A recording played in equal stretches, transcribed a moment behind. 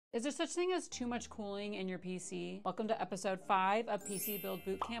Is there such thing as too much cooling in your PC? Welcome to episode 5 of PC Build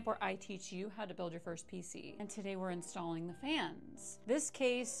Bootcamp, where I teach you how to build your first PC. And today we're installing the fans. This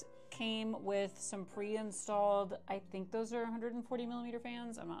case came with some pre-installed, I think those are 140 millimeter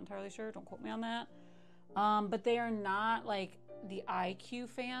fans. I'm not entirely sure, don't quote me on that. But they are not like the IQ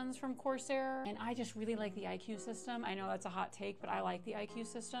fans from Corsair. And I just really like the IQ system. I know that's a hot take, but I like the IQ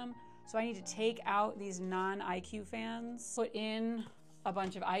system. So I need to take out these non-IQ fans, put in a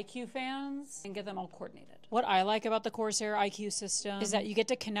bunch of IQ fans and get them all coordinated. What I like about the Corsair IQ system is that you get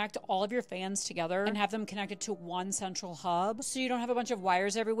to connect all of your fans together and have them connected to one central hub. So you don't have a bunch of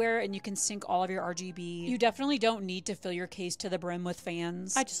wires everywhere and you can sync all of your RGB. You definitely don't need to fill your case to the brim with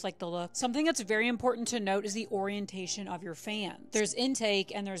fans. I just like the look. Something that's very important to note is the orientation of your fans. There's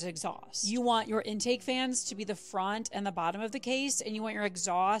intake and there's exhaust. You want your intake fans to be the front and the bottom of the case, and you want your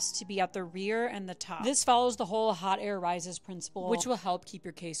exhaust to be at the rear and the top. This follows the whole hot air rises principle, which will help keep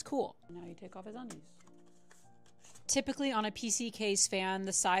your case cool. Now you take off his undies. Typically on a PC case fan,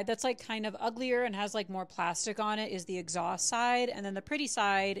 the side that's like kind of uglier and has like more plastic on it is the exhaust side, and then the pretty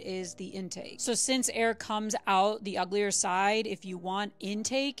side is the intake. So since air comes out the uglier side, if you want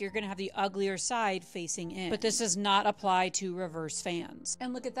intake, you're gonna have the uglier side facing in. But this does not apply to reverse fans.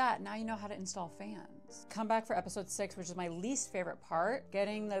 And look at that, now you know how to install fans. Come back for episode 6, which is my least favorite part,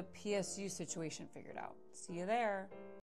 getting the PSU situation figured out. See you there.